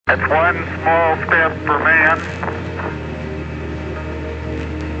It's one small step for man,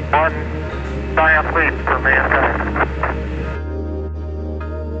 one giant leap for mankind.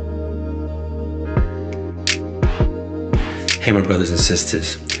 Hey, my brothers and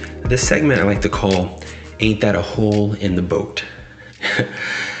sisters. This segment I like to call Ain't That a Hole in the Boat?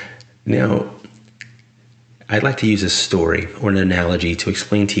 Now, I'd like to use a story or an analogy to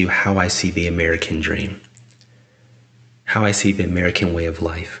explain to you how I see the American dream, how I see the American way of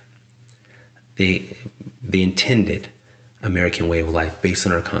life, the intended American way of life based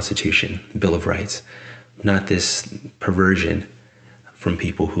on our Constitution, Bill of Rights, not this perversion from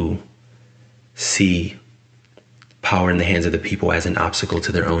people who see power in the hands of the people as an obstacle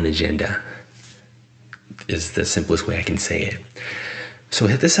to their own agenda, is the simplest way I can say it. So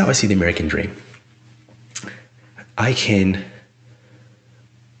this is how I see the American dream. I can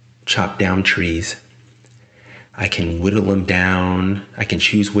chop down trees. I can whittle them down. I can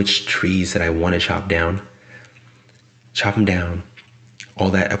choose which trees that I want to chop down. Chop them down. All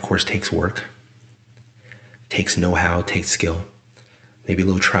that, of course, takes work. Takes know-how, takes skill. Maybe a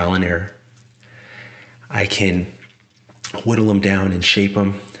little trial and error. I can whittle them down and shape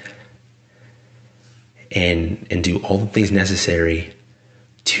them and do all the things necessary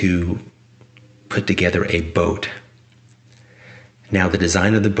to put together a boat. Now, the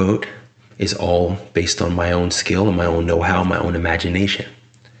design of the boat is all based on my own skill and my own know-how, my own imagination.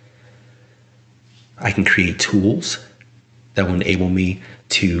 I can create tools that will enable me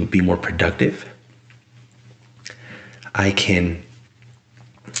to be more productive. I can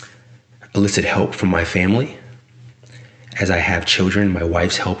elicit help from my family. As I have children, my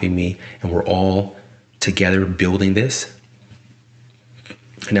wife's helping me, and we're all together building this.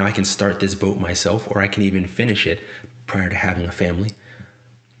 Now I can start this boat myself, or I can even finish it prior to having a family.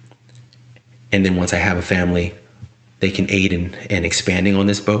 And then once I have a family, they can aid in expanding on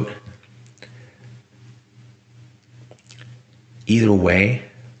this boat. Either way,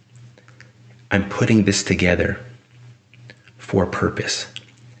 I'm putting this together for a purpose.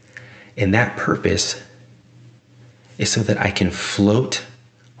 And that purpose is so that I can float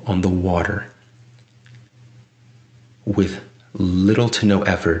on the water with little to no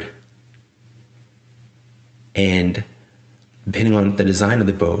effort. And depending on the design of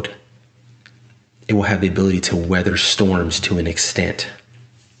the boat, it will have the ability to weather storms to an extent.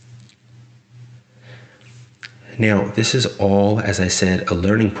 Now, this is all, as I said, a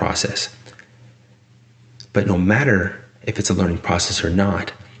learning process. But no matter if it's a learning process or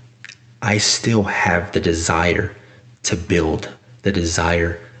not, I still have the desire to build, the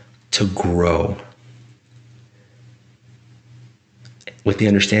desire to grow, with the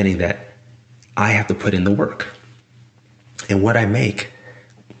understanding that I have to put in the work. And what I make,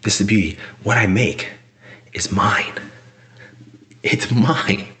 this is the beauty, what I make is mine. It's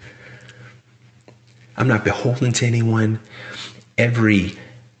mine. I'm not beholden to anyone. Every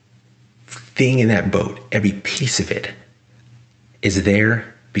thing in that boat, every piece of it is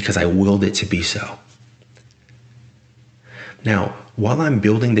there because I willed it to be so. Now, while I'm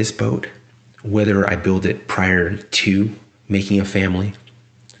building this boat, whether I build it prior to making a family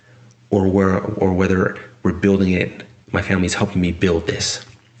or whether we're building it, my family's helping me build this,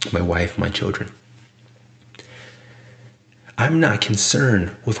 my wife, my children, I'm not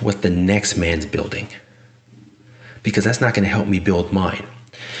concerned with what the next man's building, because that's not going to help me build mine.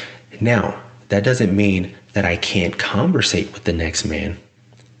 Now, that doesn't mean that I can't conversate with the next man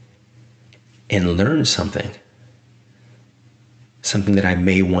and learn something that I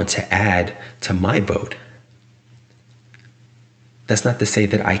may want to add to my boat. That's not to say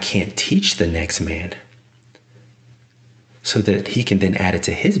that I can't teach the next man so that he can then add it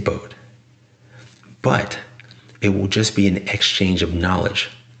to his boat. But it will just be an exchange of knowledge.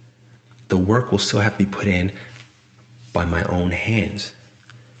 The work will still have to be put in by my own hands.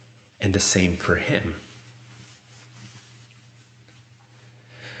 And the same for him.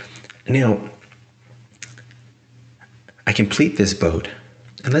 Now, I complete this boat,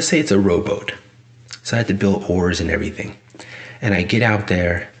 and let's say it's a rowboat. So I had to build oars and everything. And I get out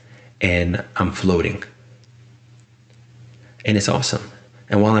there and I'm floating. And it's awesome.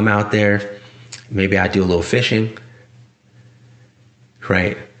 And while I'm out there, maybe I do a little fishing,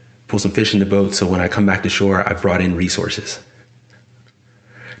 right? Pull some fish in the boat so when I come back to shore, I've brought in resources.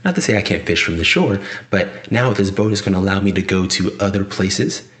 Not to say I can't fish from the shore, but now this boat is going to allow me to go to other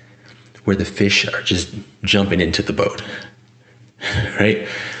places where the fish are just jumping into the boat, right?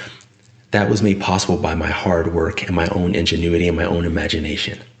 That was made possible by my hard work and my own ingenuity and my own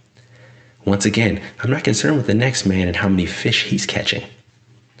imagination. Once again, I'm not concerned with the next man and how many fish he's catching.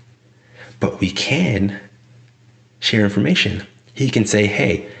 But we can share information. He can say,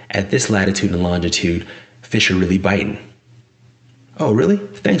 hey, At this latitude and longitude, fish are really biting. Oh, really?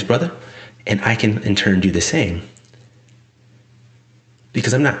 Thanks, brother. And I can in turn do the same.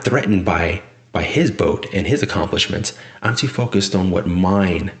 Because I'm not threatened by his boat and his accomplishments. I'm too focused on what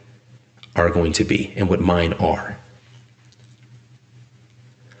mine are going to be and what mine are.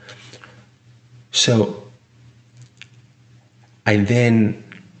 So I then,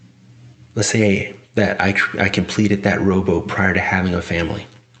 let's say that I completed that rowboat prior to having a family.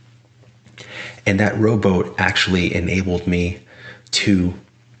 And that rowboat actually enabled me to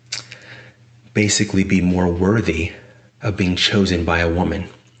basically be more worthy of being chosen by a woman,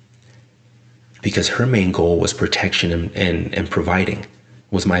 because her main goal was protection and providing,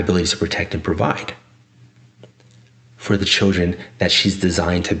 was my ability to protect and provide for the children that she's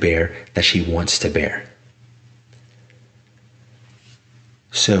designed to bear, that she wants to bear.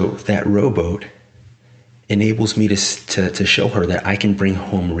 So that rowboat enables me to show her that I can bring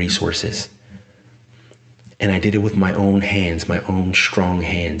home resources. And I did it with my own hands, my own strong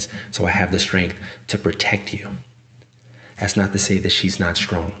hands. So I have the strength to protect you. That's not to say that she's not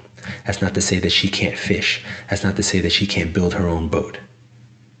strong. That's not to say that she can't fish. That's not to say that she can't build her own boat.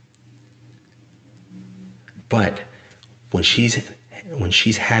 But when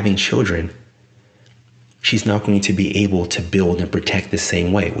she's having children, she's not going to be able to build and protect the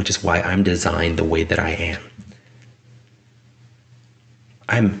same way, which is why I'm designed the way that I am.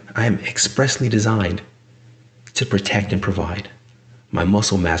 I'm expressly designed to protect and provide. My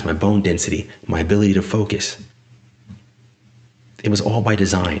muscle mass, my bone density, my ability to focus. It was all by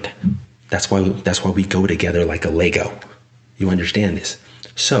design. That's why we go together like a Lego. You understand this?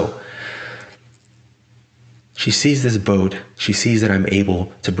 So she sees this boat. She sees that I'm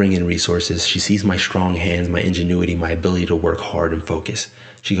able to bring in resources. She sees my strong hands, my ingenuity, my ability to work hard and focus.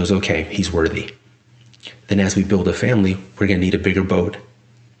 She goes, okay, he's worthy. Then as we build a family, we're going to need a bigger boat.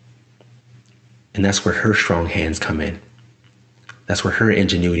 And that's where her strong hands come in. That's where her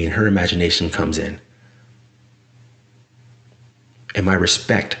ingenuity and her imagination comes in. And my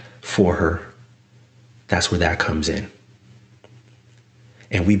respect for her, that's where that comes in.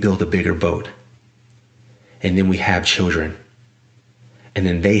 And we build a bigger boat. And then we have children. And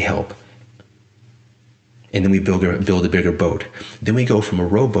then they help. And then we build a bigger boat. Then we go from a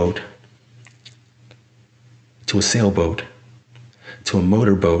rowboat to a sailboat to a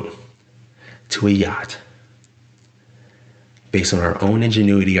motorboat to a yacht. Based on our own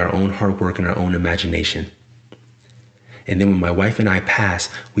ingenuity, our own hard work, and our own imagination. And then when my wife and I pass,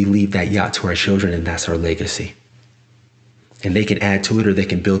 we leave that yacht to our children, and that's our legacy. And they can add to it, or they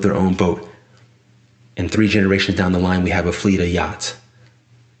can build their own boat. And 3 generations down the line, we have a fleet of yachts.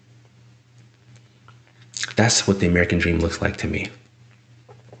 That's what the American dream looks like to me.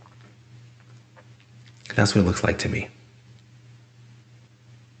 That's what it looks like to me.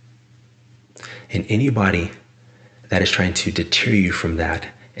 And anybody that is trying to deter you from that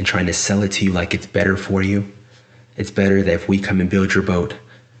and trying to sell it to you like it's better for you, it's better that if we come and build your boat,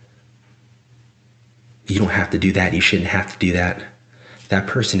 you don't have to do that, you shouldn't have to do that. That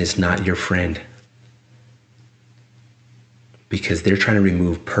person is not your friend. Because they're trying to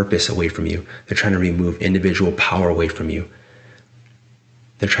remove purpose away from you. They're trying to remove individual power away from you.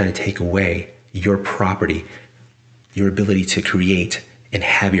 They're trying to take away your property, your ability to create and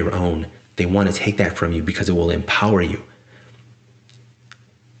have your own. They want to take that from you because it will empower you.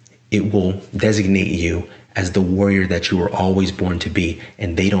 It will designate you as the warrior that you were always born to be.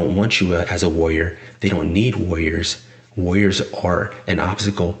 And they don't want you as a warrior. They don't need warriors. Warriors are an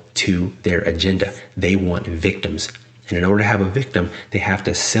obstacle to their agenda. They want victims. And in order to have a victim, they have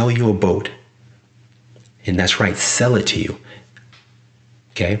to sell you a boat. And that's right, sell it to you.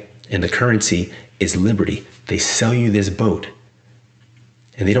 Okay? And the currency is liberty. They sell you this boat.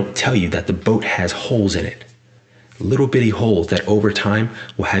 And they don't tell you that the boat has holes in it. Little bitty holes that over time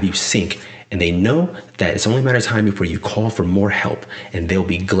will have you sink. And they know that it's only a matter of time before you call for more help. And they'll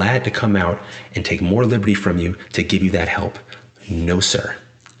be glad to come out and take more liberty from you to give you that help. No, sir.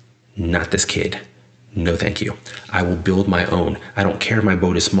 Not this kid. No, thank you. I will build my own. I don't care if my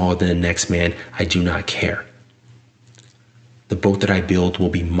boat is smaller than the next man. I do not care. The boat that I build will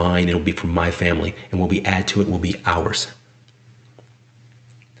be mine. It'll be from my family. And what we add to it will be ours.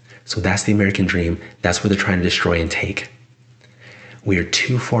 So that's the American dream. That's what they're trying to destroy and take. We are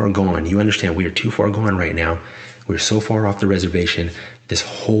too far gone. You understand, we are too far gone right now. We're so far off the reservation. This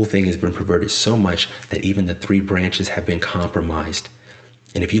whole thing has been perverted so much that even the 3 branches have been compromised.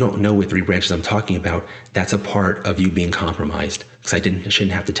 And if you don't know what 3 branches I'm talking about, that's a part of you being compromised. Because I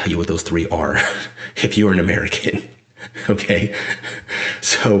shouldn't have to tell you what those 3 are if you're an American. Okay?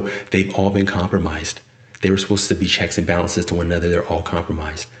 So they've all been compromised. They were supposed to be checks and balances to one another. They're all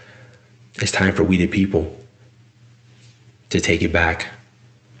compromised. It's time for we the people to take it back.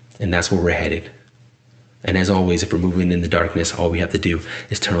 And that's where we're headed. And as always, if we're moving in the darkness, all we have to do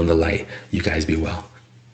is turn on the light. You guys be well.